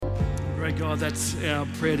Great God, that's our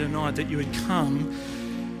prayer tonight, that you would come,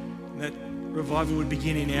 that revival would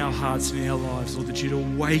begin in our hearts and in our lives, Lord, that you'd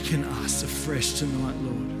awaken us afresh tonight,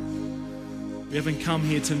 Lord. We haven't come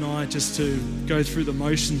here tonight just to go through the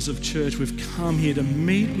motions of church. We've come here to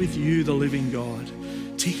meet with you, the living God,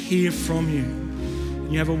 to hear from you.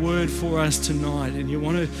 And you have a word for us tonight, and you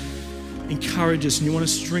want to encourage us, and you want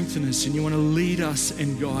to strengthen us, and you want to lead us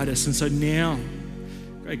and guide us. And so now,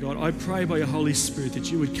 great God, I pray by your Holy Spirit that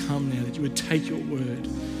you would come now, that you would take your word,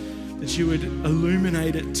 that you would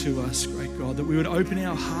illuminate it to us, great God, that we would open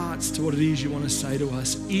our hearts to what it is you want to say to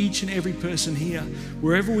us. Each and every person here,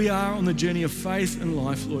 wherever we are on the journey of faith and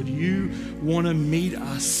life, Lord, you want to meet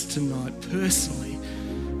us tonight personally.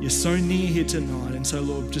 You're so near here tonight. And so,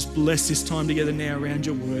 Lord, just bless this time together now around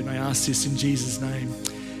your word. And I ask this in Jesus' name.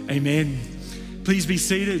 Amen. Please be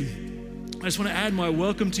seated. I just want to add my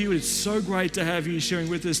welcome to you. It's so great to have you sharing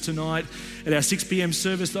with us tonight at our 6 p.m.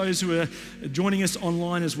 service. Those who are joining us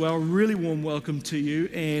online as well, really warm welcome to you.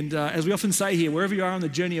 And as we often say here, wherever you are on the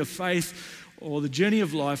journey of faith or the journey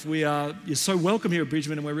of life, you're so welcome here at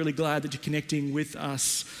Bridgman, and we're really glad that you're connecting with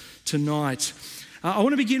us tonight. I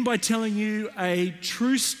want to begin by telling you a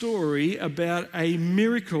true story about a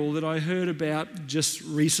miracle that I heard about just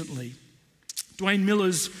recently. Dwayne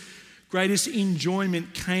Miller's greatest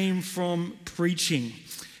enjoyment came from preaching,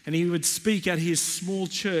 and he would speak at his small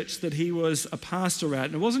church that he was a pastor at.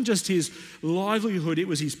 And it wasn't just his livelihood, it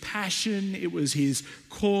was his passion, it was his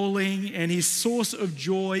calling, and his source of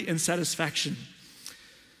joy and satisfaction.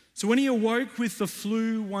 So when he awoke with the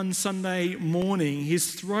flu one Sunday morning,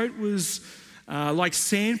 his throat was like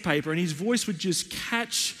sandpaper, and his voice would just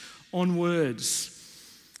catch on words.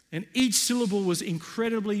 And each syllable was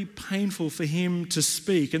incredibly painful for him to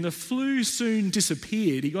speak. And the flu soon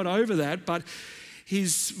disappeared. He got over that, but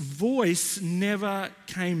his voice never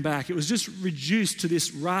came back. It was just reduced to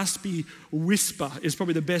this raspy whisper, is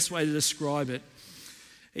probably the best way to describe it.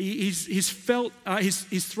 His throat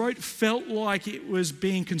felt like it was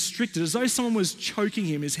being constricted, as though someone was choking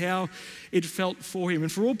him, is how it felt for him.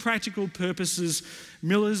 And for all practical purposes,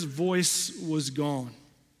 Miller's voice was gone.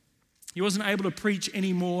 He wasn't able to preach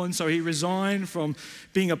anymore, and so he resigned from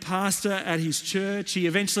being a pastor at his church. He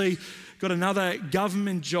eventually got another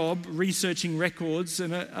government job researching records,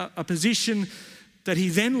 and a position that he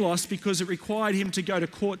then lost because it required him to go to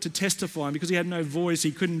court to testify. And because he had no voice,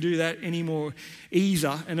 he couldn't do that anymore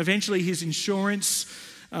either. And eventually his insurance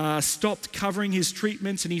stopped covering his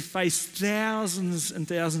treatments, and he faced thousands and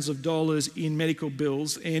thousands of dollars in medical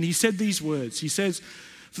bills. And he said these words. He says,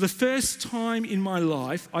 "For the first time in my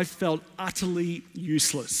life, I felt utterly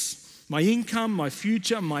useless. My income, my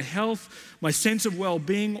future, my health, my sense of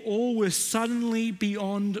well-being, all were suddenly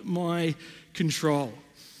beyond my control."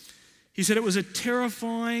 He said it was a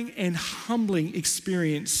terrifying and humbling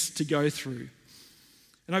experience to go through.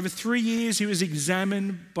 And over 3 years, he was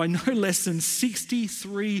examined by no less than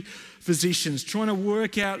 63 physicians, trying to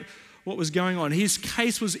work out what was going on. His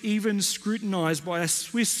case was even scrutinized by a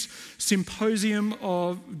Swiss symposium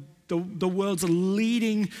of the world's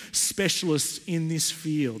leading specialists in this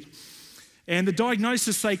field. And the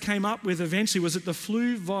diagnosis they came up with eventually was that the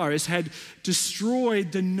flu virus had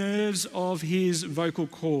destroyed the nerves of his vocal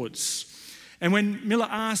cords. And when Miller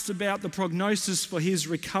asked about the prognosis for his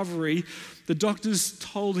recovery, the doctors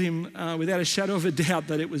told him without a shadow of a doubt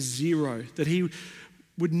that it was zero, that he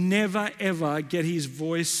would never, ever get his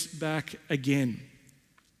voice back again.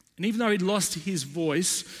 And even though he'd lost his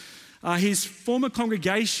voice, his former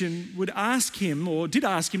congregation would ask him, or did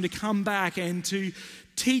ask him, to come back and to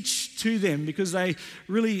teach to them, because they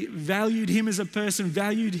really valued him as a person,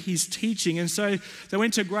 valued his teaching. And so they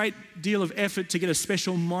went to a great deal of effort to get a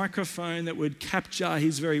special microphone that would capture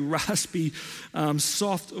his very raspy,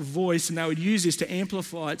 soft voice, and they would use this to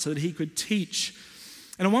amplify it so that he could teach.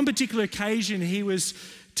 And on one particular occasion, he was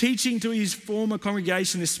teaching to his former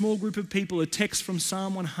congregation, this small group of people, a text from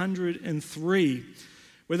Psalm 103,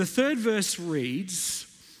 where the third verse reads,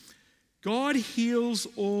 "God heals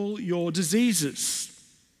all your diseases."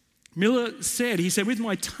 Miller said, with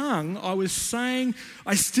my tongue, I was saying,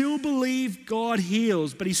 I still believe God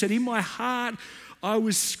heals. But he said, in my heart, I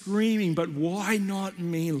was screaming, but why not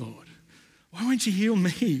me, Lord? Why won't you heal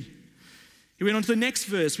me? He went on to the next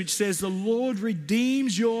verse, which says, the Lord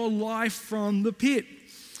redeems your life from the pit.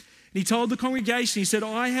 And he told the congregation, he said,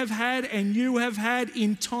 I have had and you have had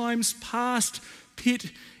in times past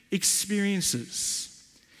pit experiences.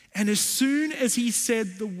 And as soon as he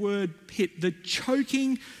said the word pit, the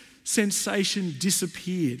choking sensation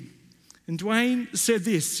disappeared. And Dwayne said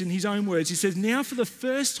this in his own words. He says, now for the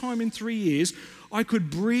first time in 3 years, I could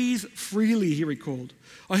breathe freely, he recalled.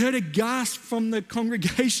 I heard a gasp from the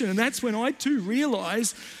congregation, and that's when I too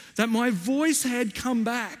realized that my voice had come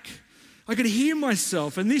back. I could hear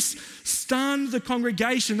myself, and this stunned the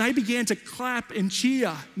congregation. They began to clap and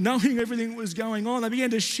cheer, knowing everything that was going on. They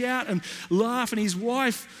began to shout and laugh, and his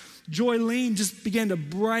wife, Joylene, just began to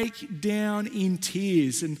break down in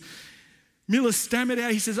tears. And Miller stammered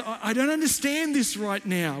out, he says, I don't understand this right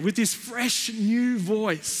now, with this fresh new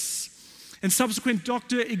voice. And subsequent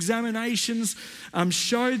doctor examinations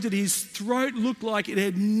showed that his throat looked like it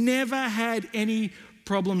had never had any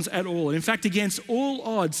problems at all. In fact, against all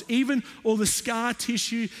odds, even all the scar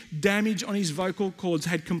tissue damage on his vocal cords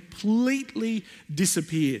had completely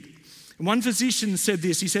disappeared. And one physician said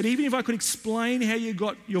this, he said, even if I could explain how you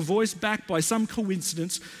got your voice back by some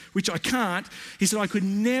coincidence, which I can't, he said, I could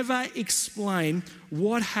never explain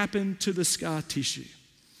what happened to the scar tissue.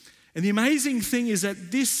 And the amazing thing is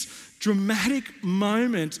that this dramatic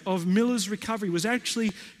moment of Miller's recovery was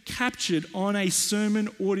actually captured on a sermon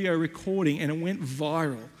audio recording, and it went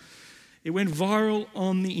viral. It went viral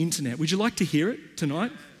on the internet. Would you like to hear it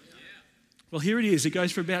tonight? Well, here it is. It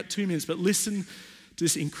goes for about 2 minutes, but listen to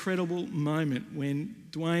this incredible moment when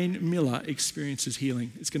Dwayne Miller experiences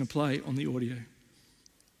healing. It's going to play on the audio.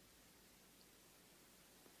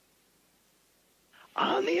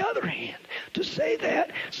 On the other hand, to say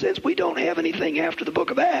that, since we don't have anything after the book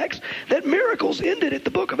of Acts, that miracles ended at the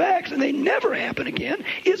book of Acts and they never happen again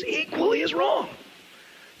is equally as wrong.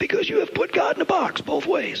 Because you have put God in a box both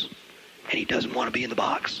ways, and he doesn't want to be in the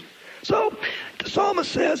box. So the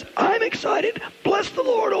psalmist says, I'm excited. Bless the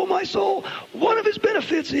Lord, O my soul. One of his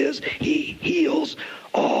benefits is he heals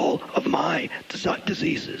all of my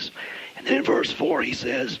diseases. And then in verse 4 he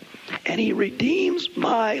says, and he redeems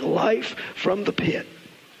my life from the pit.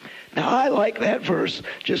 Now I like that verse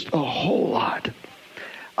just a whole lot.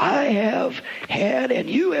 I have had, and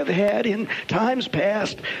you have had in times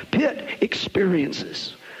past, pit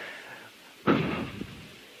experiences.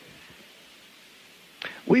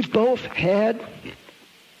 We've all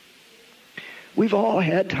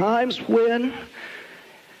had times when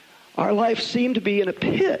our life seemed to be in a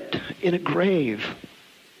pit, in a grave.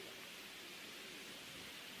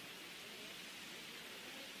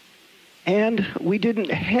 And we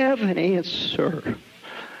didn't have an answer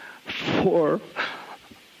for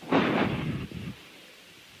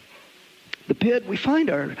the pit we find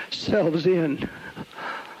ourselves in.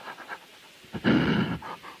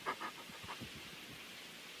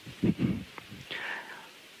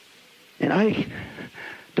 And I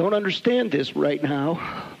don't understand this right now.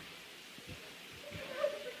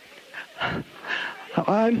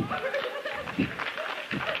 I'm a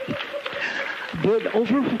bit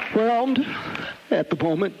overwhelmed at the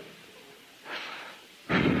moment.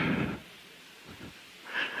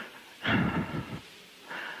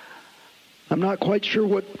 I'm not quite sure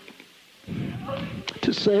what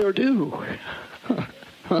to say or do.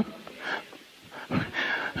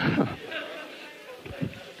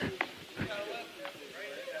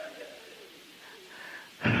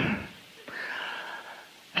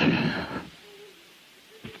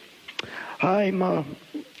 I'm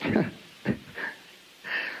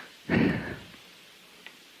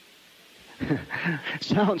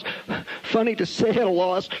sounds funny to say, at a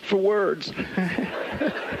loss for words. Isn't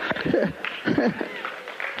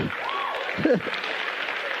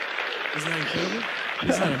that incredible?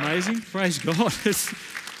 Isn't that amazing? Praise God. It's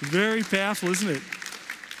very powerful, isn't it?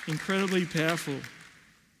 Incredibly powerful.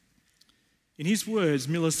 In his words,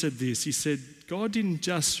 Miller said this. He said, God didn't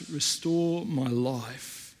just restore my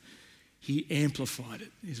life, he amplified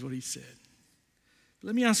it, is what he said. But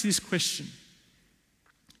let me ask you this question.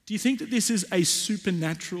 Do you think that this is a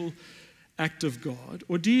supernatural act of God,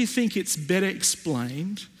 or do you think it's better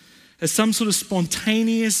explained as some sort of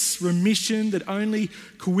spontaneous remission that only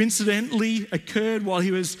coincidentally occurred while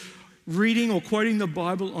he was reading or quoting the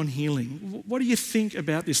Bible on healing? What do you think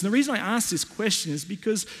about this? And the reason I ask this question is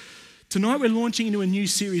because tonight we're launching into a new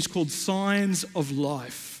series called Signs of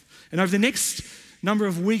Life. And over the next number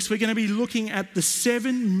of weeks, we're going to be looking at the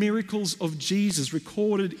 7 miracles of Jesus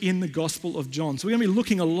recorded in the Gospel of John. So we're going to be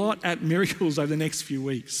looking a lot at miracles over the next few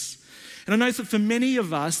weeks. And I know that for many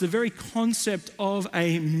of us, the very concept of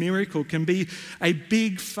a miracle can be a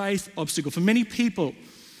big faith obstacle. For many people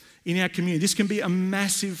in our community, this can be a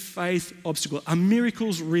massive faith obstacle. Are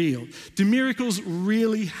miracles real? Do miracles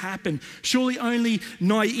really happen? Surely only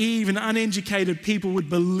naive and uneducated people would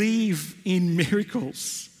believe in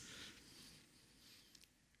miracles.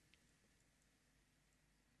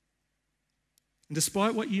 And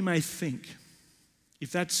despite what you may think,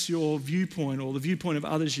 if that's your viewpoint or the viewpoint of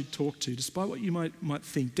others you talk to, despite what you might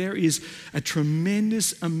think, there is a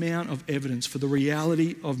tremendous amount of evidence for the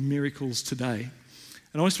reality of miracles today.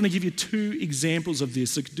 And I just want to give you 2 examples of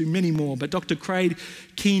this. I could do many more, but Dr. Craig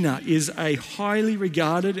Keener is a highly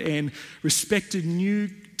regarded and respected New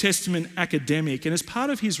Testament academic, and as part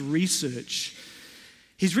of his research,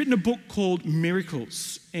 he's written a book called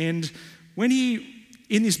Miracles. And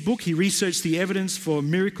in this book, he researched the evidence for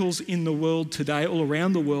miracles in the world today, all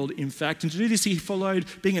around the world, in fact. And to do this,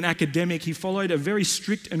 being an academic, he followed a very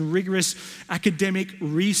strict and rigorous academic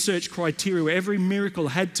research criteria where every miracle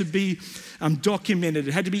had to be documented.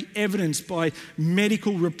 It had to be evidenced by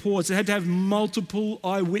medical reports. It had to have multiple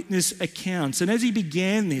eyewitness accounts. And as he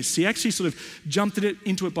began this, he actually sort of jumped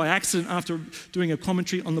into it by accident after doing a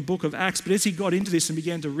commentary on the book of Acts. But as he got into this and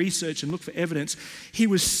began to research and look for evidence, he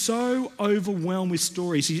was so overwhelmed with stories.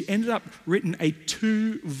 He ended up written a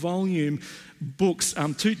 2-volume books,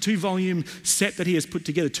 two-volume set that he has put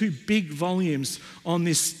together, 2 big volumes on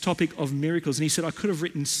this topic of miracles. And he said, I could have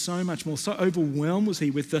written so much more. So overwhelmed was he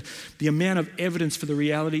with the amount of evidence for the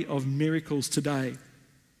reality of miracles today.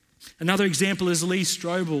 Another example is Lee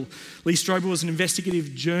Strobel. Lee Strobel was an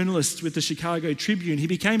investigative journalist with the Chicago Tribune. He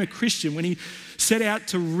became a Christian when he set out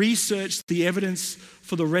to research the evidence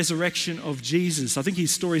for the resurrection of Jesus. I think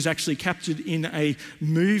his story is actually captured in a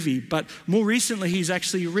movie, but more recently he's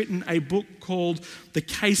actually written a book called The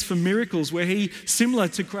Case for Miracles, where he, similar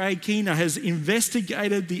to Craig Keener, has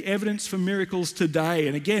investigated the evidence for miracles today,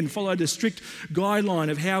 and again followed a strict guideline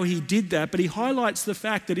of how he did that. But he highlights the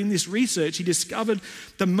fact that in this research he discovered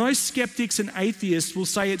that most skeptics and atheists will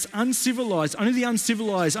say it's uncivilized, only the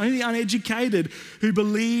uneducated who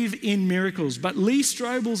believe in miracles. But Lee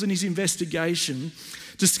Strobel's in his investigation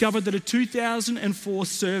discovered that a 2004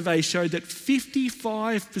 survey showed that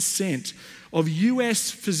 55% of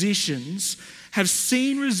US physicians have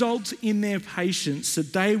seen results in their patients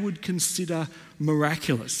that they would consider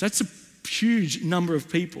miraculous. That's a huge number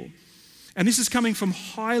of people. And this is coming from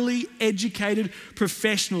highly educated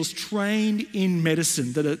professionals trained in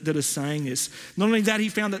medicine that are saying this. Not only that, he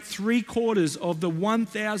found that 3/4 of the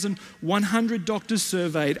 1,100 doctors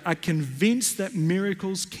surveyed are convinced that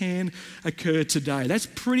miracles can occur today. That's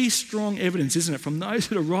pretty strong evidence, isn't it? From those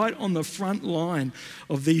that are right on the front line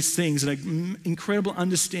of these things, and an incredible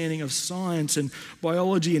understanding of science and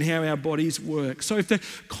biology and how our bodies work. So if the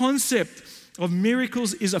concept of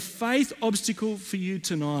miracles is a faith obstacle for you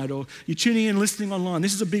tonight, or you're tuning in and listening online,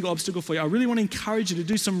 this is a big obstacle for you, I really want to encourage you to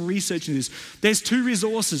do some research into this. There's 2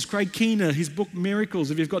 resources. Craig Keener, his book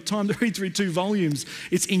Miracles, if you've got time to read through 2 volumes,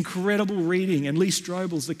 it's incredible reading. And Lee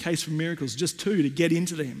Strobel's The Case for Miracles, just 2 to get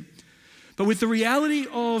into them. But with the reality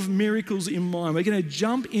of miracles in mind, we're going to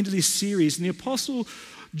jump into this series, and the Apostle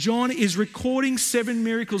John is recording 7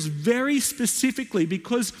 miracles very specifically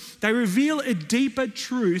because they reveal a deeper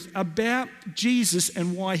truth about Jesus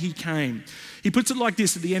and why he came. He puts it like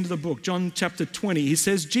this at the end of the book, John chapter 20. He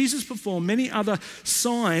says, Jesus performed many other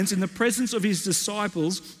signs in the presence of his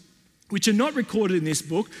disciples, which are not recorded in this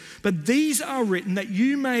book, but these are written that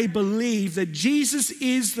you may believe that Jesus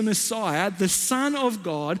is the Messiah, the Son of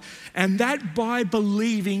God, and that by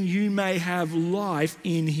believing you may have life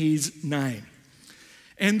in his name.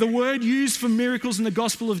 And the word used for miracles in the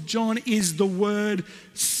Gospel of John is the word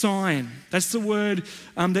sign. That's the word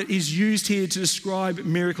that is used here to describe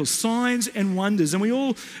miracles, signs and wonders. And we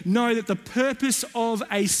all know that the purpose of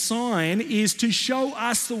a sign is to show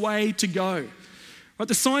us the way to go. Right?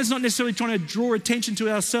 The sign's not necessarily trying to draw attention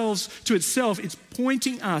to itself. It's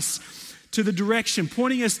pointing us to the direction,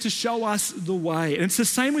 pointing us to show us the way. And it's the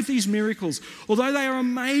same with these miracles. Although they are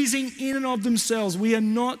amazing in and of themselves, we are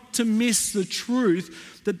not to miss the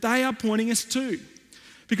truth that they are pointing us to.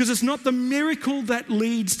 Because it's not the miracle that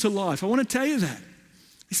leads to life. I want to tell you that.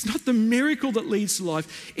 It's not the miracle that leads to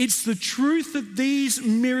life. It's the truth that these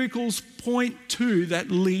miracles point to that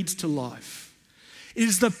leads to life. It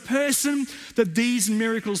is the person that these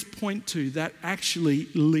miracles point to that actually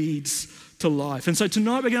leads to life. And so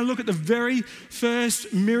tonight we're going to look at the very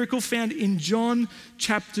first miracle found in John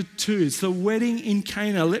chapter 2. It's the wedding in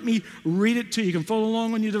Cana. Let me read it to you. You can follow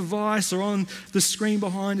along on your device or on the screen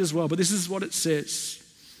behind as well. But this is what it says.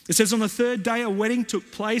 It says, on the 3rd day, a wedding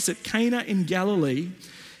took place at Cana in Galilee,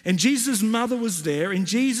 and Jesus' mother was there, and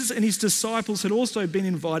Jesus and his disciples had also been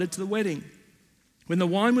invited to the wedding. When the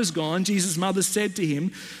wine was gone, Jesus' mother said to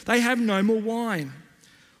him, "They have no more wine."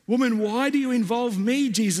 "Woman, why do you involve me?"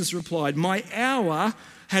 Jesus replied. "My hour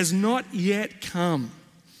has not yet come."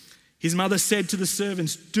 His mother said to the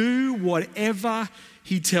servants, "Do whatever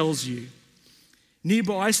he tells you."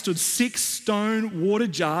 Nearby stood 6 stone water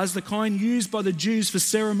jars, the kind used by the Jews for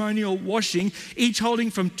ceremonial washing, each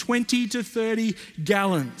holding from 20 to 30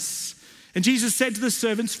 gallons. And Jesus said to the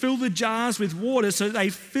servants, "Fill the jars with water," so they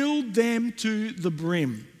filled them to the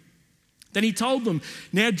brim. Then he told them,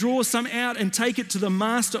 "Now draw some out and take it to the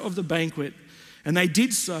master of the banquet." And they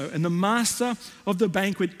did so, and the master of the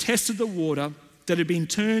banquet tested the water that had been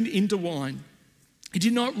turned into wine. He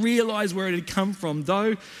did not realize where it had come from,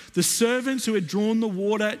 though the servants who had drawn the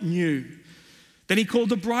water knew. Then he called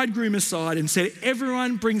the bridegroom aside and said,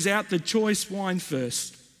 "Everyone brings out the choice wine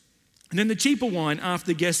first, and then the cheaper wine after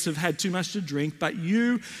the guests have had too much to drink, but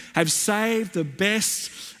you have saved the best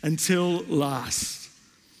until last."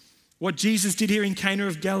 What Jesus did here in Cana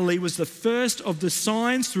of Galilee was the first of the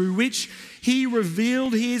signs through which he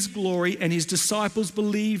revealed his glory, and his disciples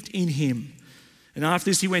believed in him. And after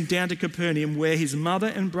this, he went down to Capernaum, where his mother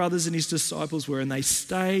and brothers and his disciples were, and they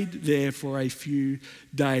stayed there for a few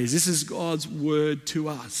days. This is God's word to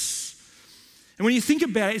us. And when you think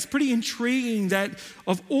about it, it's pretty intriguing that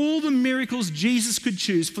of all the miracles Jesus could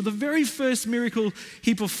choose, for the very first miracle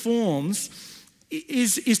he performs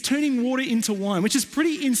is turning water into wine, which is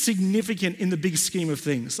pretty insignificant in the big scheme of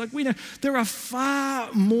things. Like, we know there are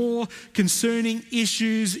far more concerning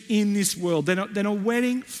issues in this world than a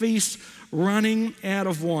wedding feast running out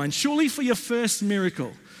of wine. Surely for your first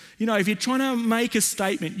miracle, if you're trying to make a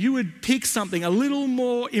statement, you would pick something a little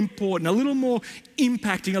more important, a little more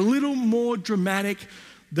impacting, a little more dramatic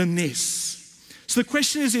than this. So the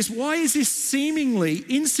question is this: why is this seemingly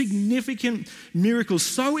insignificant miracle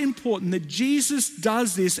so important that Jesus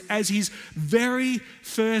does this as his very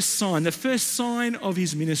first sign, the first sign of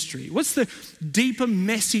his ministry? What's the deeper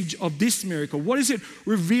message of this miracle? What is it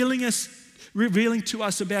revealing to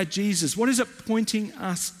us about Jesus? What is it pointing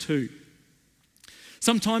us to?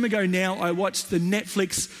 Some time ago now, I watched the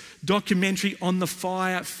Netflix documentary on the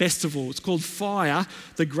Fyre Festival. It's called Fyre,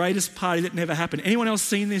 the Greatest Party That Never Happened. Anyone else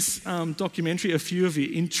seen this documentary? A few of you.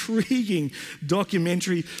 Intriguing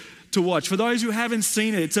documentary to watch. For those who haven't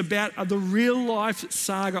seen it, it's about the real-life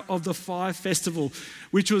saga of the Fyre Festival,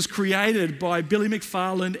 which was created by Billy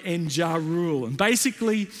McFarland and Ja Rule. And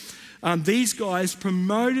basically, these guys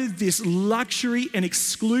promoted this luxury and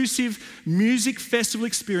exclusive music festival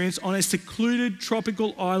experience on a secluded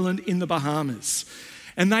tropical island in the Bahamas.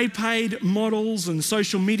 And they paid models and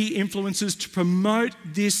social media influencers to promote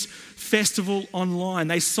this festival online.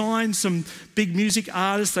 They signed some big music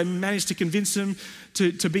artists. They managed to convince them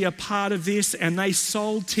to be a part of this, and they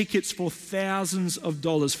sold tickets for thousands of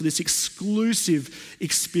dollars for this exclusive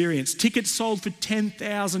experience. Tickets sold for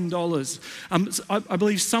 $10,000. I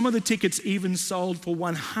believe some of the tickets even sold for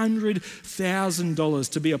 $100,000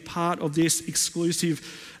 to be a part of this exclusive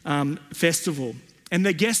festival. And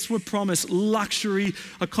the guests were promised luxury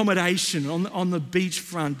accommodation on the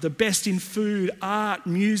beachfront, the best in food, art,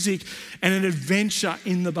 music, and an adventure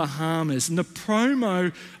in the Bahamas. And the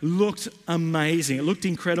promo looked amazing. It looked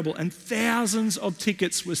incredible. And thousands of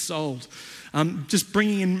tickets were sold, just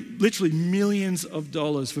bringing in literally millions of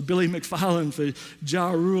dollars for Billy McFarland, for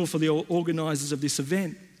Ja Rule, for the organisers of this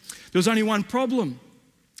event. There was only one problem.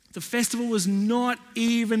 The festival was not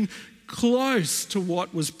even close to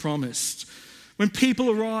what was promised. When people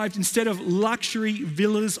arrived, instead of luxury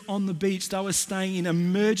villas on the beach, they were staying in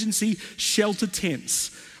emergency shelter tents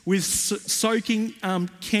with soaking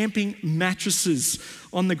camping mattresses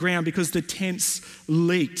on the ground because the tents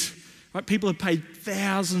leaked. Right? People had paid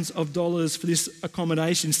thousands of dollars for this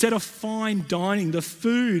accommodation. Instead of fine dining, the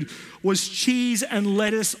food was cheese and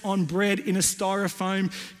lettuce on bread in a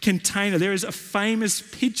styrofoam container. There is a famous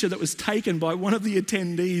picture that was taken by one of the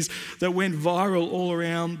attendees that went viral all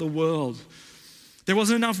around the world. There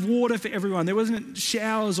wasn't enough water for everyone. There wasn't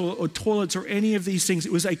showers or toilets or any of these things.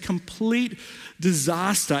 It was a complete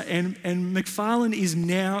disaster. And McFarland is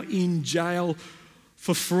now in jail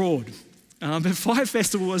for fraud. The Fyre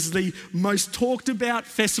Festival was the most talked about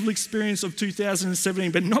festival experience of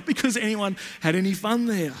 2017, but not because anyone had any fun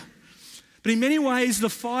there. But in many ways, the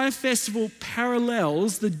Fyre Festival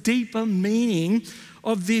parallels the deeper meaning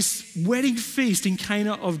of this wedding feast in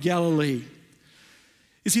Cana of Galilee.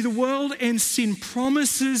 You see, the world and sin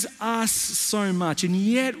promises us so much, and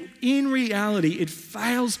yet in reality it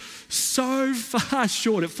fails so far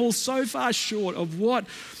short. It falls so far short of what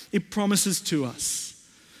it promises to us.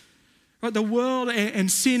 Right? The world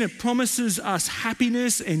and sin, it promises us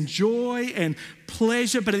happiness and joy and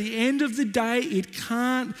pleasure, but at the end of the day it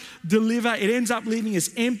can't deliver. It ends up leaving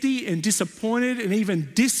us empty and disappointed and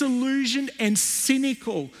even disillusioned and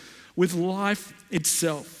cynical with life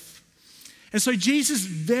itself. And so Jesus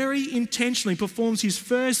very intentionally performs his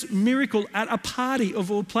first miracle at a party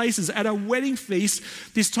of all places, at a wedding feast,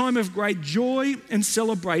 this time of great joy and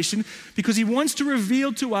celebration, because he wants to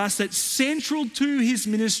reveal to us that central to his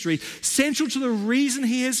ministry, central to the reason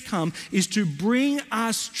he has come, is to bring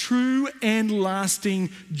us true and lasting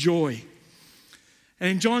joy. And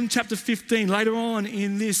in John chapter 15, later on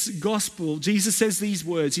in this gospel, Jesus says these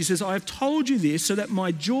words. He says, I have told you this so that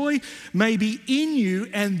my joy may be in you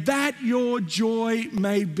and that your joy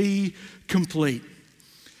may be complete.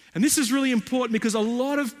 And this is really important because a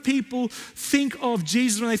lot of people think of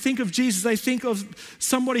Jesus, when they think of Jesus, they think of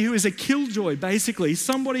somebody who is a killjoy, basically.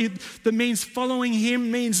 Somebody that means following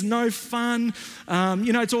him means no fun.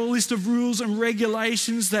 It's all a list of rules and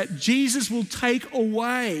regulations that Jesus will take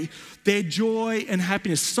away their joy and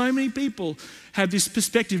happiness. So many people have this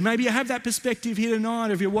perspective. Maybe you have that perspective here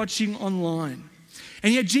tonight if you're watching online.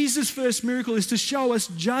 And yet Jesus' first miracle is to show us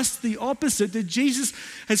just the opposite, that Jesus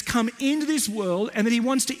has come into this world and that he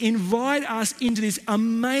wants to invite us into this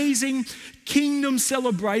amazing kingdom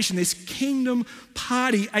celebration, this kingdom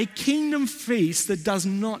party, a kingdom feast that does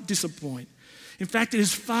not disappoint. In fact, it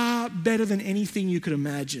is far better than anything you could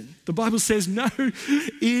imagine. The Bible says no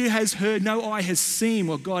ear has heard, no eye has seen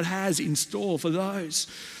what God has in store for those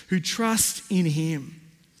who trust in him.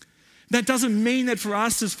 That doesn't mean that for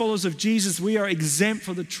us as followers of Jesus, we are exempt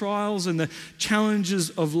from the trials and the challenges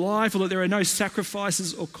of life, or that there are no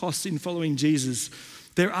sacrifices or costs in following Jesus.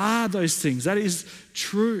 There are those things. That is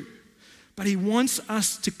true. But he wants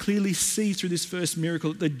us to clearly see through this first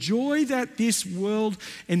miracle that the joy that this world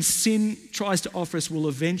and sin tries to offer us will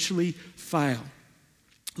eventually fail.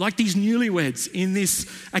 Like these newlyweds in this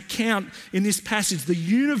account, in this passage, the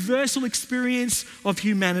universal experience of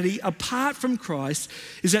humanity apart from Christ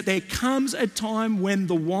is that there comes a time when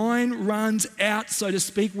the wine runs out, so to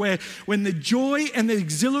speak, when the joy and the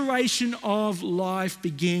exhilaration of life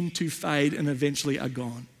begin to fade and eventually are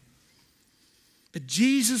gone. But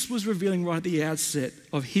Jesus was revealing right at the outset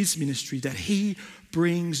of his ministry that he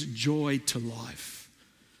brings joy to life.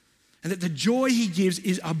 And that the joy he gives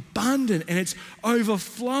is abundant and it's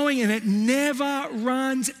overflowing and it never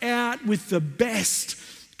runs out, with the best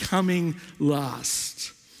coming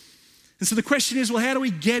last. And so the question is, well, how do we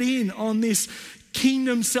get in on this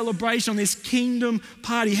kingdom celebration, on this kingdom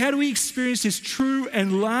party? How do we experience this true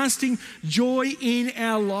and lasting joy in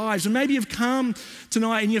our lives? And maybe you've come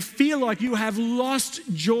tonight and you feel like you have lost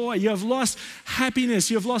joy, you have lost happiness,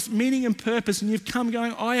 you have lost meaning and purpose, and you've come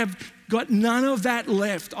going, I have got none of that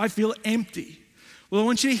left. I feel empty. Well, I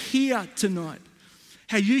want you to hear tonight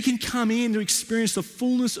how you can come in to experience the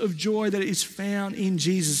fullness of joy that is found in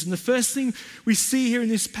Jesus. And the first thing we see here in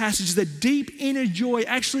this passage is that deep inner joy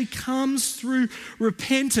actually comes through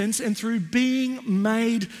repentance and through being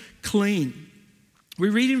made clean. We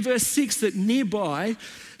read in verse 6 that nearby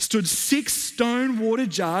stood 6 stone water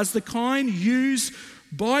jars, the kind used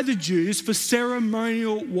by the Jews for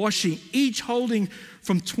ceremonial washing, each holding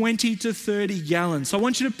from 20 to 30 gallons. So I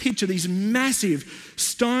want you to picture these massive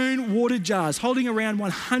stone water jars holding around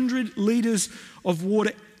 100 litres of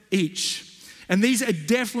water each. And these are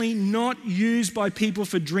definitely not used by people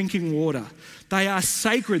for drinking water. They are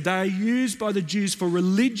sacred. They are used by the Jews for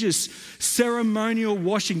religious ceremonial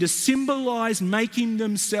washing to symbolize making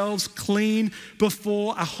themselves clean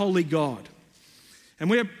before a holy God. And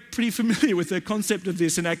we're pretty familiar with the concept of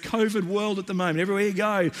this in our COVID world at the moment. Everywhere you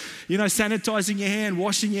go, sanitizing your hand,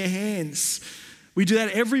 washing your hands. We do that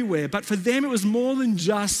everywhere. But for them, it was more than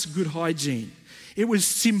just good hygiene. It was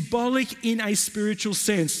symbolic in a spiritual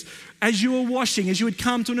sense. As you were washing, as you would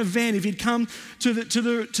come to an event, if you'd come to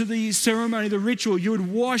the ceremony, the ritual, you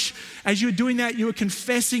would wash. As you were doing that, you were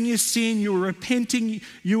confessing your sin, you were repenting,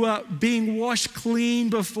 you were being washed clean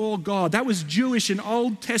before God. That was Jewish and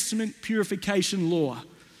Old Testament purification law.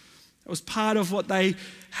 That was part of what they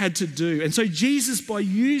had to do. And so Jesus, by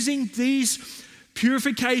using these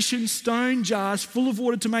purification stone jars full of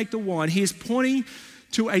water to make the wine, he is pointing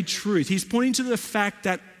to a truth. He's pointing to the fact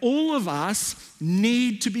that all of us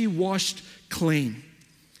need to be washed clean.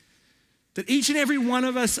 That each and every one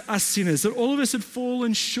of us are sinners, that all of us had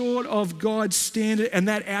fallen short of God's standard, and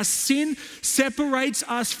that our sin separates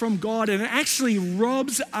us from God and it actually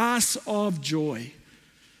robs us of joy.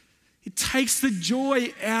 It takes the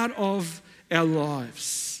joy out of our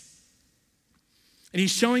lives. And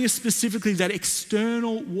he's showing us specifically that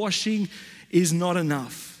external washing is not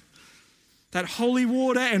enough. That holy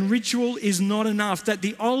water and ritual is not enough. That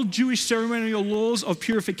the old Jewish ceremonial laws of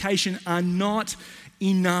purification are not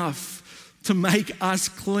enough to make us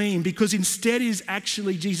clean. Because instead is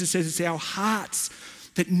actually, Jesus says, it's our hearts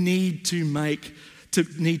that need to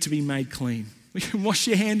be made clean. We can wash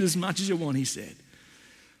your hand as much as you want, he said.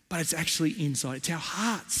 But it's actually inside. It's our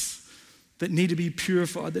hearts that need to be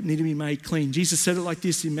purified, that need to be made clean. Jesus said it like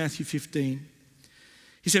this in Matthew 15.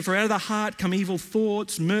 He said, for out of the heart come evil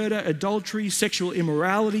thoughts, murder, adultery, sexual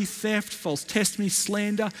immorality, theft, false testimony,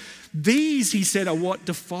 slander. These, he said, are what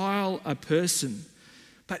defile a person.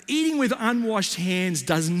 But eating with unwashed hands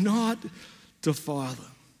does not defile them.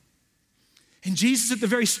 And Jesus, at the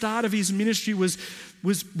very start of his ministry, was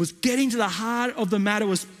getting to the heart of the matter,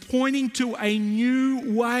 was pointing to a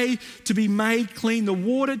new way to be made clean. The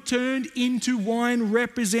water turned into wine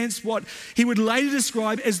represents what he would later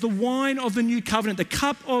describe as the wine of the new covenant, the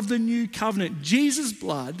cup of the new covenant, Jesus'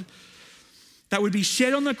 blood that would be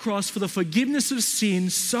shed on the cross for the forgiveness of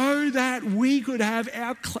sin so that we could have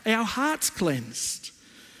our hearts cleansed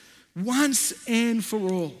once and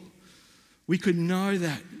for all. We could know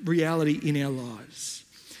that reality in our lives.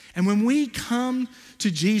 And when we come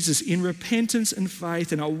to Jesus in repentance and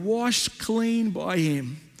faith and are washed clean by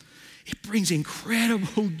him, it brings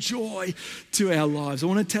incredible joy to our lives. I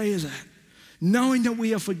want to tell you that. Knowing that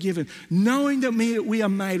we are forgiven, knowing that we are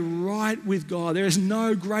made right with God, there is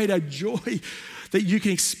no greater joy that you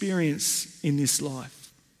can experience in this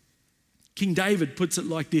life. King David puts it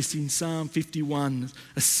like this in Psalm 51,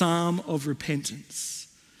 a psalm of repentance.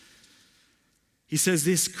 He says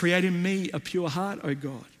this, create in me a pure heart, O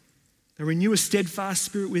God, and renew a steadfast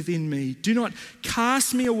spirit within me. Do not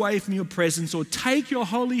cast me away from your presence or take your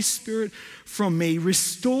Holy Spirit from me.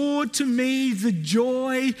 Restore to me the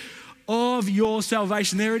joy of your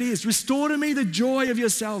salvation. There it is. Restore to me the joy of your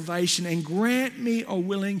salvation and grant me a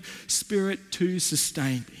willing spirit to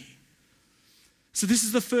sustain me. So this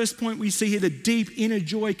is the first point we see here. The deep inner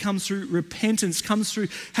joy comes through repentance, comes through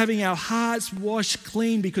having our hearts washed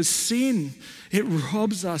clean, because sin, it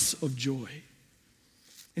robs us of joy.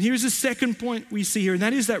 And here's the second point we see here, and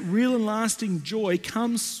that is that real and lasting joy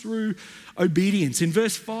comes through obedience. In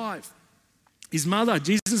verse 5,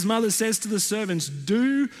 Jesus' mother says to the servants,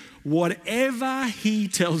 do whatever he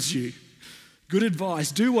tells you. Good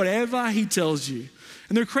advice. Do whatever he tells you.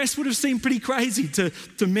 And the request would have seemed pretty crazy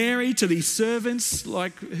to Mary, to these servants.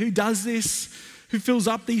 Like, who does this? Who fills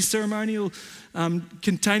up these ceremonial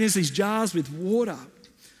containers, these jars with water?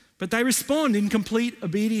 But they respond in complete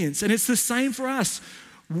obedience. And it's the same for us.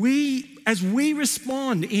 As we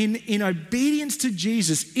respond in obedience to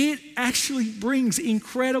Jesus, it actually brings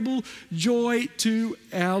incredible joy to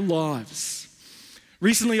our lives.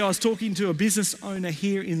 Recently, I was talking to a business owner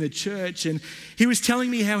here in the church, and he was telling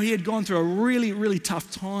me how he had gone through a really, really tough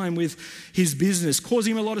time with his business,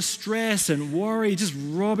 causing him a lot of stress and worry, just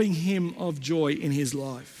robbing him of joy in his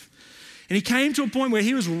life. And he came to a point where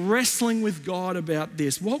he was wrestling with God about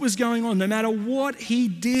this. What was going on? No matter what he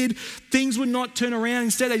did, things would not turn around.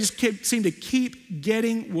 Instead, they just seemed to keep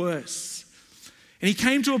getting worse. And he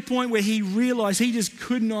came to a point where he realized he just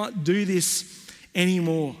could not do this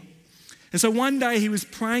anymore. And so one day he was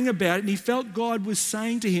praying about it, and he felt God was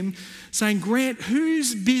saying to him, Grant,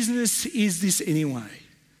 whose business is this anyway?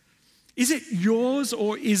 Is it yours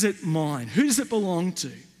or is it mine? Who does it belong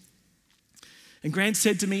to? And Grant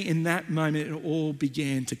said to me in that moment, it all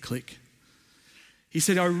began to click. He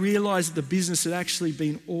said, I realized that the business had actually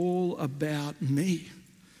been all about me.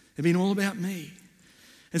 It had been all about me.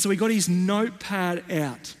 And so he got his notepad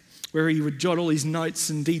out, where he would jot all his notes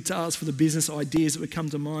and details for the business ideas that would come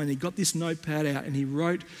to mind. He got this notepad out and he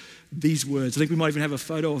wrote these words. I think we might even have a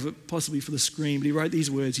photo of it possibly for the screen, but he wrote these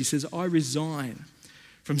words. He says, I resign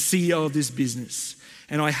from CEO of this business,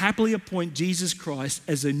 and I happily appoint Jesus Christ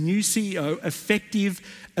as a new CEO, effective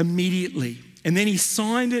immediately. And then he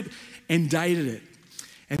signed it and dated it.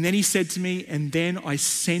 And then he said to me, and then I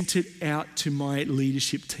sent it out to my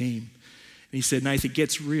leadership team. And he said, Nathan, it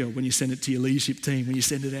gets real when you send it to your leadership team, when you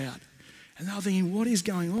send it out. And they were thinking, what is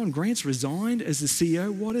going on? Grant's resigned as the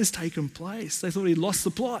CEO. What has taken place? They thought he'd lost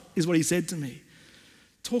the plot, is what he said to me.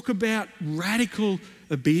 Talk about radical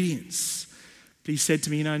obedience. But he said to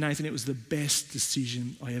me, Nathan, it was the best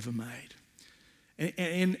decision I ever made.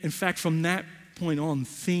 And in fact, from that point on,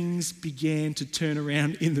 things began to turn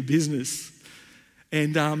around in the business.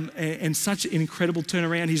 And such an incredible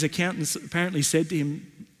turnaround. His accountants apparently said to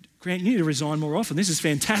him, Grant, you need to resign more often. This is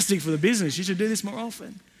fantastic for the business. You should do this more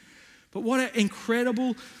often. But what an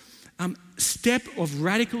incredible step of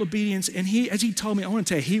radical obedience. And as he told me, I want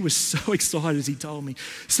to tell you, he was so excited as he told me.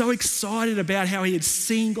 So excited about how he had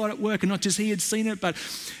seen God at work. And not just he had seen it, but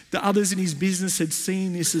the others in his business had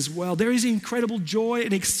seen this as well. There is incredible joy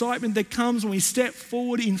and excitement that comes when we step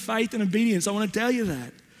forward in faith and obedience. I want to tell you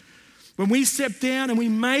that. When we step down and we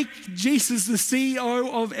make Jesus the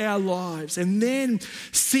CEO of our lives and then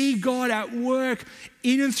see God at work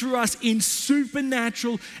in and through us in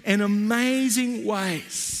supernatural and amazing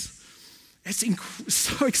ways. It's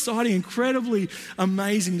so exciting, incredibly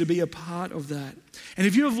amazing to be a part of that. And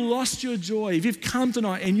if you have lost your joy, if you've come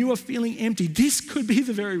tonight and you are feeling empty, this could be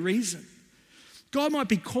the very reason. God might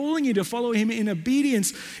be calling you to follow him in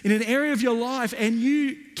obedience in an area of your life, and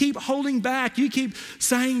you keep holding back, you keep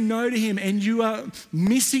saying no to him, and you are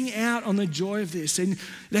missing out on the joy of this. And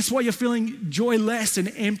that's why you're feeling joyless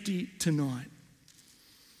and empty tonight.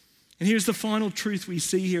 And here's the final truth we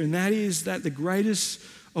see here, and that is that the greatest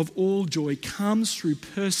of all joy comes through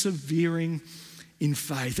persevering in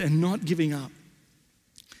faith and not giving up.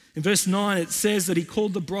 In verse 9, it says that he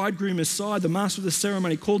called the bridegroom aside, the master of the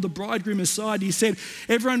ceremony called the bridegroom aside. He said,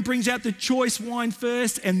 everyone brings out the choice wine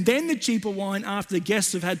first and then the cheaper wine after the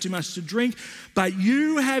guests have had too much to drink. But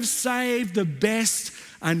you have saved the best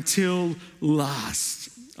until last.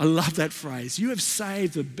 I love that phrase. You have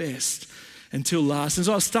saved the best until last. As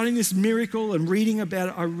I was studying this miracle and reading about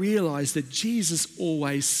it, I realized that Jesus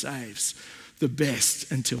always saves the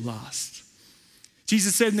best until last.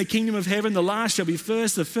 Jesus said in the kingdom of heaven, the last shall be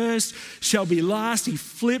first, the first shall be last. He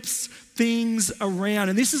flips things around.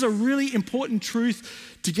 And this is a really important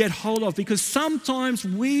truth to get hold of, because sometimes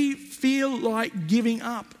we feel like giving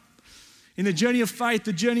up. In the journey of faith,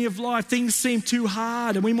 the journey of life, things seem too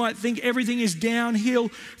hard and we might think everything is downhill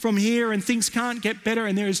from here and things can't get better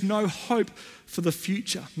and there is no hope for the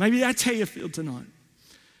future. Maybe that's how you feel tonight.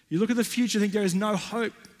 You look at the future and think there is no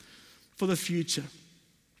hope for the future.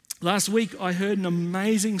 Last week, I heard an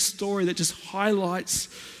amazing story that just highlights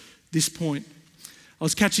this point. I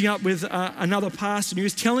was catching up with another pastor, and he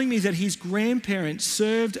was telling me that his grandparents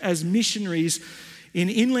served as missionaries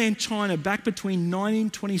in inland China back between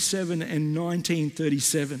 1927 and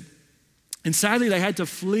 1937. And sadly, they had to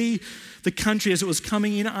flee the country as it was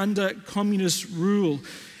coming in under communist rule.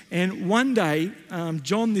 And one day,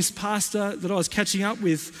 John, this pastor that I was catching up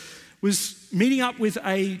with, was meeting up with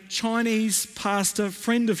a Chinese pastor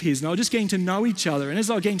friend of his. And they were just getting to know each other. And as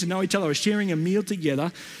they were getting to know each other, they were sharing a meal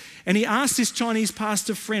together. And he asked this Chinese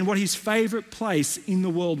pastor friend what his favorite place in the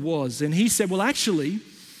world was. And he said, well, actually,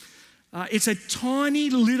 it's a tiny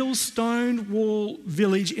little stone wall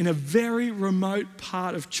village in a very remote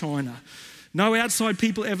part of China. No outside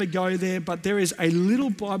people ever go there, but there is a little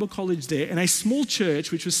Bible college there and a small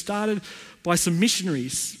church which was started by some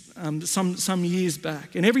missionaries some years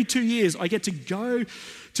back. And every 2 years I get to go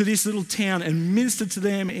to this little town and minister to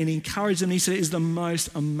them and encourage them. He said it is the most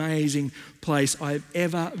amazing place I've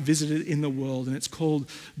ever visited in the world, and it's called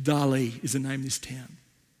Dali is the name of this town.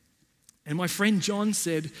 And my friend John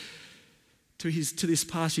said to this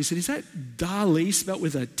pastor, he said, is that Dali spelt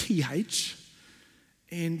with a TH?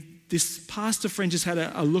 And this pastor friend just had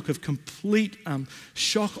a look of complete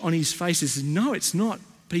shock on his face. He said, no, it's not.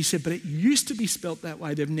 But he said, but it used to be spelt that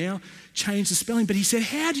way. They've now changed the spelling. But he said,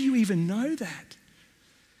 how do you even know that?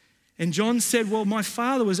 And John said, well, my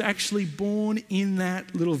father was actually born in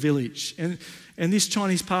that little village. And this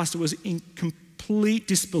Chinese pastor was in complete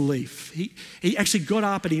disbelief. He actually got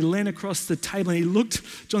up and he leaned across the table and he looked,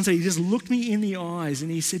 John said, he just looked me in the eyes and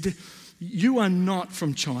he said, you are not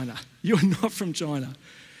from China. You are not from China.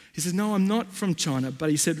 He said, no, I'm not from China. But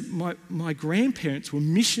he said, my grandparents were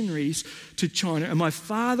missionaries to China and my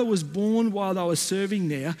father was born while they were serving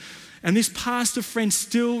there. And this pastor friend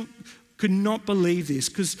still could not believe this,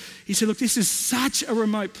 because he said, look, this is such a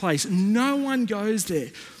remote place. No one goes there.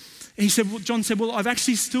 And he said, well, John said, well, I've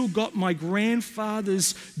actually still got my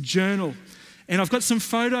grandfather's journal. And I've got some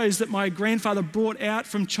photos that my grandfather brought out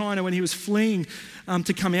from China when he was fleeing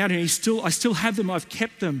to come out here. I still have them. I've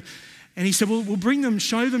kept them. And he said, well, we'll bring them,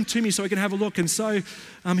 show them to me so I can have a look. And so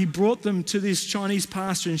he brought them to this Chinese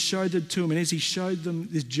pastor and showed them to him. And as he showed them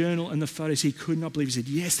this journal and the photos, he could not believe. He said,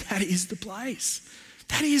 yes, that is the place.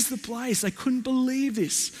 That is the place. They couldn't believe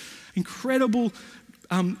this. Incredible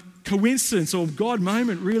coincidence or God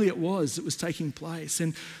moment, really it was taking place.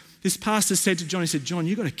 And this pastor said to John, he said, John,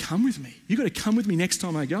 you've got to come with me. You've got to come with me next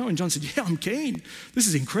time I go. And John said, yeah, I'm keen. This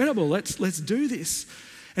is incredible. Let's do this.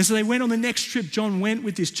 And so they went on the next trip. John went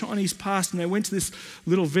with this Chinese pastor and they went to this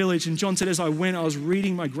little village. And John said, as I went, I was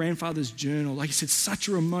reading my grandfather's journal. Like he said, such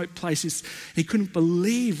a remote place. He couldn't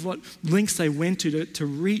believe what lengths they went to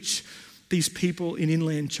reach these people in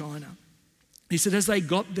inland China. He said, as they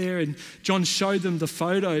got there and John showed them the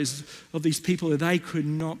photos of these people, they could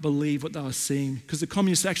not believe what they were seeing, because the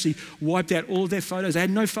communists actually wiped out all of their photos. They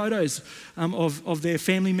had no photos of their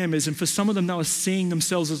family members. And for some of them, they were seeing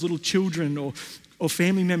themselves as little children or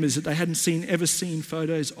family members that they hadn't ever seen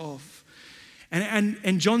photos of.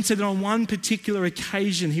 And John said that on one particular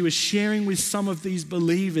occasion, he was sharing with some of these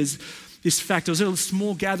believers this fact. It was a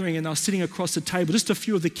small gathering and they were sitting across the table, just a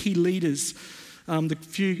few of the key leaders, the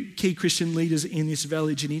few key Christian leaders in this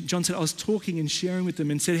village. And John said, I was talking and sharing with them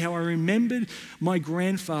and said how I remembered my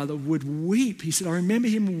grandfather would weep. He said, I remember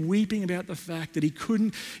him weeping about the fact that he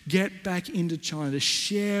couldn't get back into China to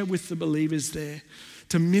share with the believers there,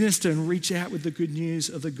 to minister and reach out with the good news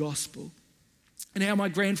of the gospel. And how my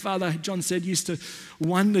grandfather, John said, used to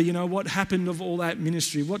wonder, what happened of all that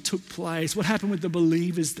ministry? What took place? What happened with the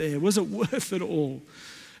believers there? Was it worth it all?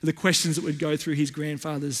 The questions that would go through his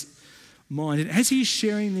grandfather's mind. And as he's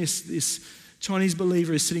sharing this Chinese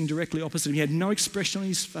believer is sitting directly opposite him. He had no expression on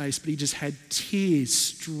his face, but he just had tears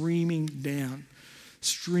streaming down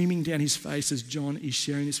his face as John is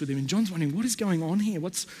sharing this with him. And John's wondering, what is going on here?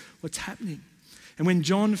 What's happening? And when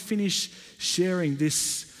John finished sharing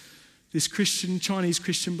this Chinese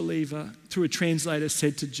Christian believer, through a translator,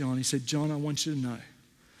 said to John, he said, John, I want you to know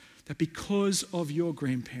that because of your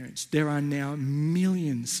grandparents, there are now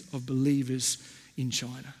millions of believers in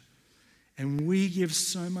China. And we give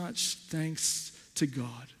so much thanks to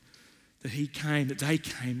God that they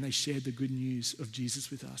came, they shared the good news of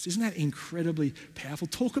Jesus with us. Isn't that incredibly powerful?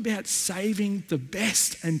 Talk about saving the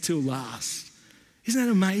best until last. Isn't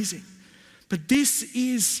that amazing? But this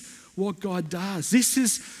is what God does. This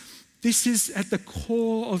is at the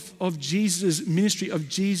core of Jesus' ministry,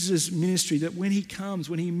 that when he comes,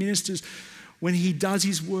 when he ministers, when he does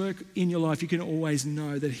his work in your life, you can always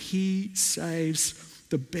know that he saves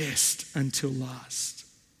the best until last.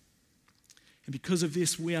 And because of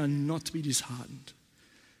this, we are not to be disheartened.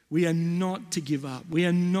 We are not to give up. We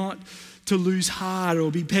are not to lose heart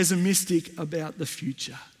or be pessimistic about the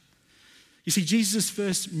future. You see, Jesus'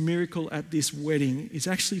 first miracle at this wedding is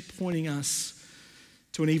actually pointing us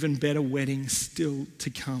to an even better wedding still to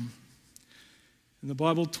come. And the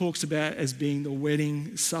Bible talks about it as being the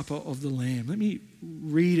wedding supper of the Lamb. Let me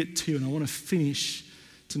read it to you, and I want to finish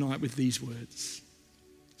tonight with these words.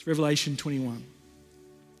 It's Revelation 21.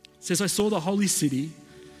 It says, I saw the holy city,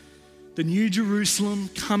 the new Jerusalem,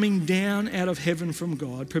 coming down out of heaven from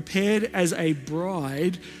God, prepared as a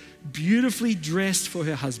bride, beautifully dressed for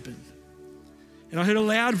her husband. And I heard a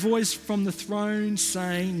loud voice from the throne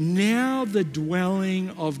saying, now the dwelling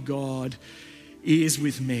of God is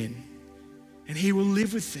with men, and he will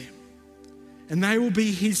live with them. And they will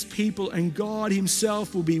be his people, and God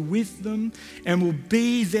himself will be with them and will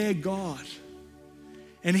be their God.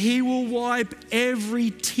 And he will wipe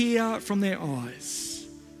every tear from their eyes.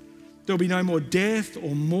 There will be no more death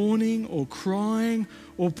or mourning or crying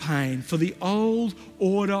or pain, for the old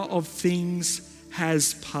order of things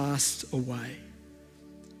has passed away.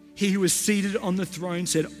 He who was seated on the throne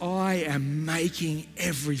said, I am making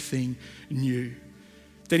everything new.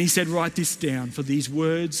 Then he said, write this down, for these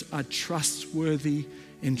words are trustworthy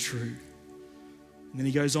and true. And then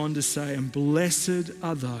he goes on to say, and blessed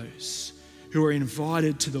are those who are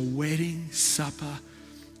invited to the wedding supper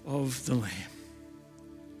of the Lamb.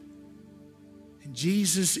 And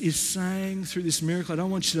Jesus is saying through this miracle, I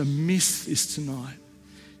don't want you to miss this tonight.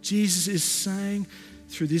 Jesus is saying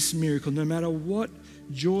through this miracle, no matter what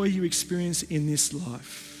joy you experience in this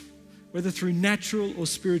life, whether through natural or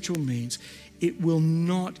spiritual means, it will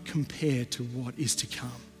not compare to what is to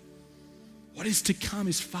come. What is to come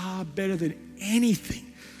is far better than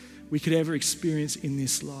anything we could ever experience in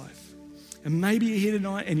this life. And maybe you're here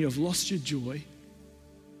tonight and you have lost your joy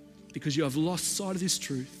because you have lost sight of this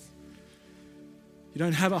truth. You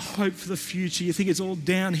don't have a hope for the future. You think it's all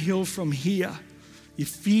downhill from here. You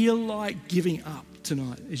feel like giving up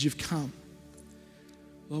tonight as you've come.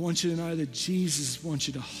 Well, I want you to know that Jesus wants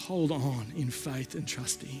you to hold on in faith and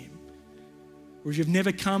trust in him. Or if you've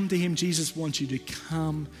never come to him, Jesus wants you to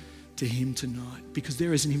come to him tonight, because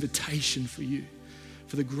there is an invitation for you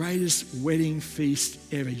for the greatest wedding feast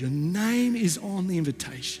ever. Your name is on the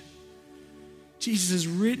invitation. Jesus has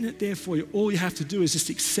written it there for you. All you have to do is just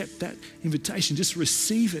accept that invitation, just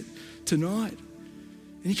receive it tonight.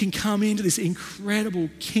 And you can come into this incredible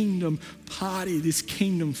kingdom party, this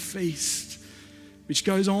kingdom feast, which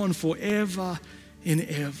goes on forever and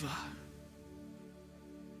ever.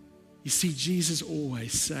 You see, Jesus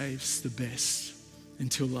always saves the best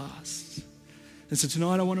until last. And so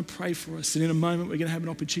tonight I want to pray for us. And in a moment we're going to have an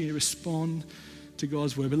opportunity to respond to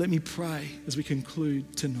God's word. But let me pray as we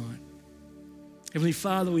conclude tonight. Heavenly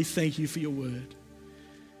Father, we thank you for your word.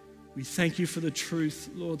 We thank you for the truth,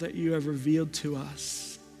 Lord, that you have revealed to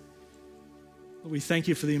us. Lord, we thank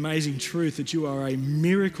you for the amazing truth that you are a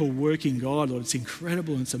miracle working God, Lord. It's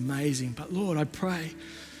incredible and it's amazing. But Lord, I pray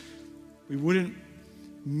we wouldn't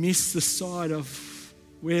miss the sight of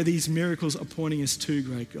where these miracles are pointing us to,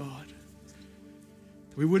 great God.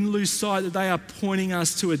 We wouldn't lose sight that they are pointing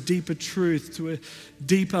us to a deeper truth, to a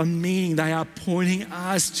deeper meaning. They are pointing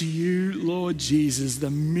us to you, Lord Jesus,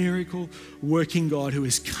 the miracle working God who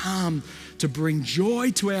has come to bring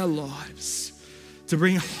joy to our lives, to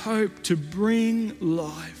bring hope, to bring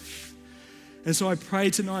life. And so I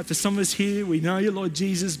pray tonight for some of us here, we know you, Lord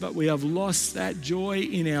Jesus, but we have lost that joy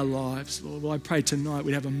in our lives. Lord, well, I pray tonight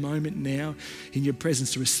we'd have a moment now in your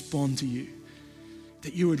presence to respond to you,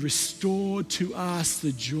 that you would restore to us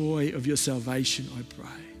the joy of your salvation, I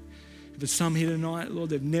pray. If there's some here tonight,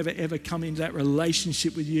 Lord, they've never ever come into that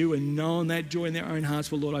relationship with you and known that joy in their own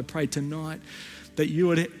hearts, well, Lord, I pray tonight that you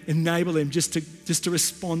would enable them just to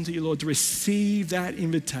respond to you, Lord, to receive that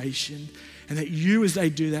invitation, and that you, as they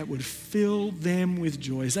do that, would fill them with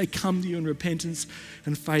joy as they come to you in repentance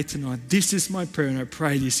and faith tonight. This is my prayer, and I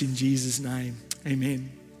pray this in Jesus' name.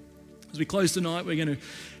 Amen. As we close tonight, we're going to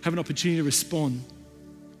have an opportunity to respond.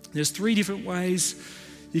 There's 3 different ways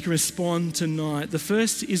you can respond tonight. The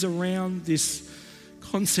first is around this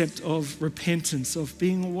concept of repentance, of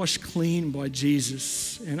being washed clean by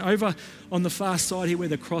Jesus. And over on the far side here where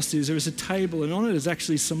the cross is, there is a table, and on it is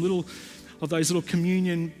actually some of those little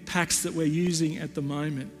communion packs that we're using at the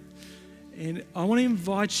moment. And I want to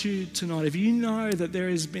invite you tonight, if you know that there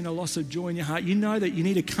has been a loss of joy in your heart, you know that you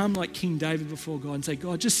need to come like King David before God and say,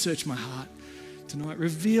 God, just search my heart tonight.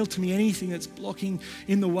 Reveal to me anything that's blocking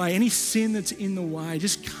in the way, any sin that's in the way.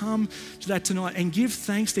 Just come to that tonight and give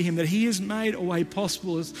thanks to him that he has made a way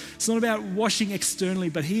possible. It's not about washing externally,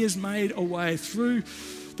 but he has made a way through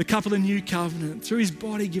the cup of the new covenant, through his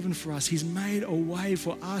body given for us. He's made a way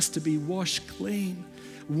for us to be washed clean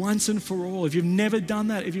once and for all. If you've never done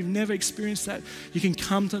that, if you've never experienced that, you can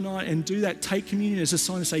come tonight and do that. Take communion as a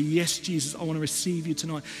sign to say, yes, Jesus, I want to receive you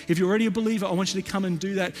tonight. If you're already a believer, I want you to come and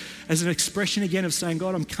do that as an expression again of saying,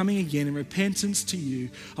 God, I'm coming again in repentance to you.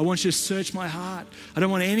 I want you to search my heart. I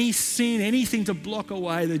don't want any sin, anything to block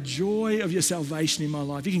away the joy of your salvation in my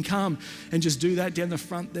life. You can come and just do that down the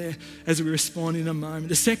front there as we respond in a moment.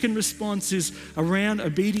 The second response is around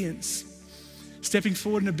obedience. Stepping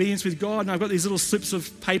forward in obedience with God. And I've got these little slips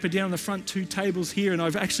of paper down on the front 2 tables here, and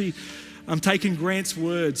I've actually taken Grant's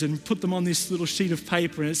words and put them on this little sheet of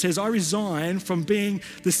paper, and it says, I resign from being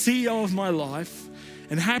the CEO of my life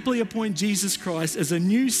and happily appoint Jesus Christ as a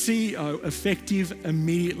new CEO effective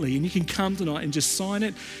immediately. And you can come tonight and just sign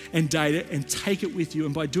it and date it and take it with you.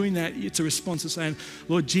 And by doing that, it's a response to saying,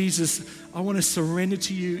 Lord Jesus, I want to surrender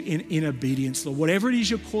to you in obedience, Lord. Whatever it is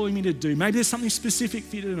you're calling me to do, maybe there's something specific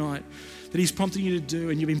for you tonight that he's prompting you to do,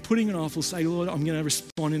 and you've been putting it off, will say, Lord, I'm going to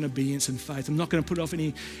respond in obedience and faith. I'm not going to put it off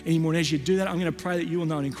anymore. And as you do that, I'm going to pray that you will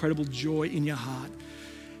know an incredible joy in your heart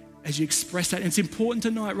as you express that. And it's important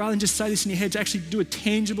tonight, rather than just say this in your head, to actually do a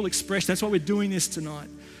tangible expression. That's why we're doing this tonight,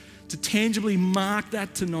 to tangibly mark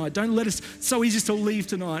that tonight. Don't let us, it's so easy to leave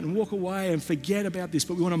tonight and walk away and forget about this,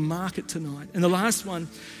 but we want to mark it tonight. And the last one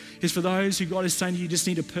is for those who God is saying you just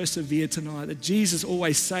need to persevere tonight, that Jesus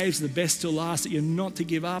always saves the best till last, that you're not to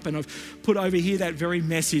give up. And I've put over here that very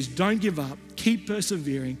message. Don't give up. Keep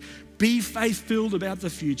persevering. Be faith-filled about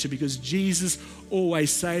the future, because Jesus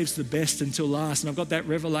always saves the best until last. And I've got that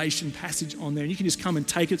Revelation passage on there, and you can just come and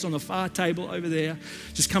take it. It's on the far table over there.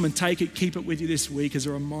 Just come and take it. Keep it with you this week as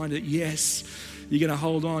a reminder that, yes, you're going to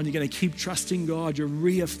hold on. You're going to keep trusting God. You're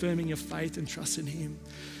reaffirming your faith and trust in him.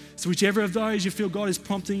 So whichever of those you feel God is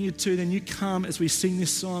prompting you to, then you come as we sing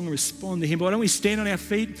this song and respond to him. But why don't we stand on our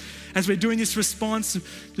feet as we're doing this response? I'm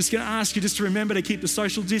just going to ask you just to remember to keep the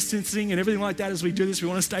social distancing and everything like that as we do this. We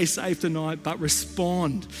want to stay safe tonight, but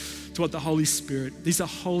respond to what the Holy Spirit, these are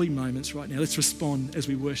holy moments right now. Let's respond as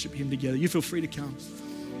we worship him together. You feel free to come.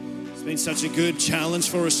 It's been such a good challenge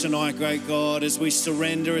for us tonight, great God, as we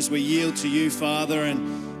surrender, as we yield to you, Father.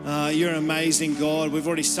 And you're an amazing God. We've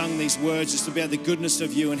already sung these words just about the goodness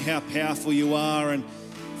of you and how powerful you are. And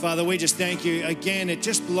Father, we just thank you. Again, it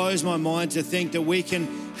just blows my mind to think that we can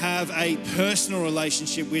have a personal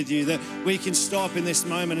relationship with you, that we can stop in this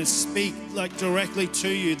moment and speak like directly to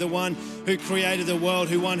you, the one who created the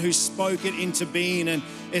world, one who spoke it into being. And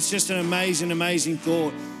it's just an amazing, amazing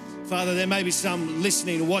thought. Father, there may be some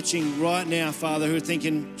listening, watching right now, Father, who are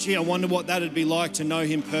thinking, gee, I wonder what that would be like to know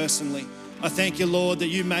him personally. I thank you, Lord, that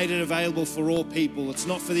you made it available for all people. It's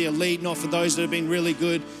not for the elite, not for those that have been really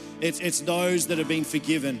good. It's those that have been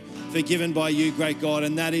forgiven by you, great God,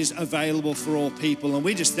 and that is available for all people. And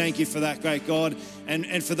we just thank you for that, great God.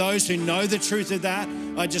 And for those who know the truth of that,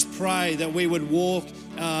 I just pray that we would walk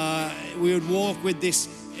with this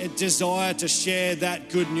desire to share that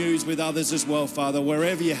good news with others as well, Father,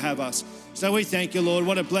 wherever you have us. So we thank you, Lord.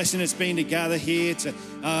 What a blessing it's been to gather here,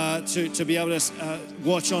 to be able to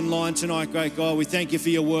watch online tonight, great God. We thank you for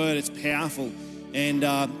your word. It's powerful. And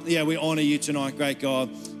we honor you tonight, great God.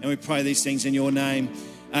 And we pray these things in your name.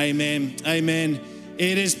 Amen. Amen.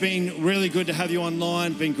 It has been really good to have you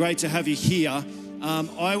online. Been great to have you here.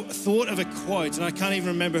 I thought of a quote, and I can't even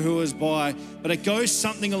remember who it was by, but it goes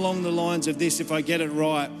something along the lines of this, if I get it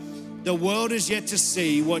right. The world is yet to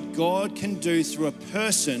see what God can do through a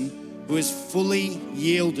person who is fully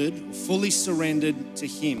yielded, fully surrendered to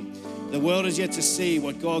him. The world is yet to see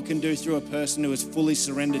what God can do through a person who is fully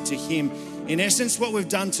surrendered to him. In essence, what we've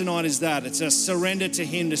done tonight is that. It's a surrender to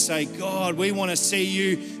him to say, God, we want to see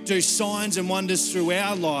you do signs and wonders through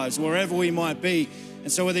our lives, wherever we might be.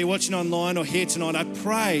 And so whether you're watching online or here tonight, I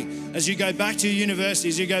pray as you go back to your university,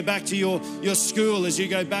 as you go back to your school, as you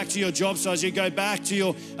go back to your job site, as you go back to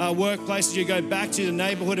your workplace, as you go back to the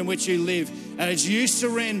neighborhood in which you live, and as you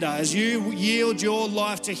surrender, as you yield your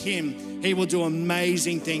life to him, he will do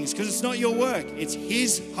amazing things, because it's not your work. It's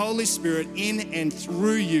his Holy Spirit in and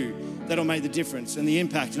through you that'll make the difference and the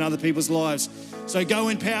impact in other people's lives. So go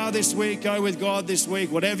in power this week, go with God this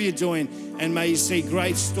week, whatever you're doing, and may you see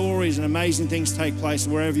great stories and amazing things take place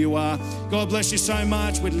wherever you are. God bless you so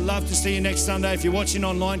much. We'd love to see you next Sunday. If you're watching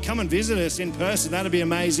online, come and visit us in person. That'd be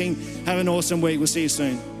amazing. Have an awesome week. We'll see you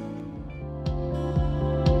soon.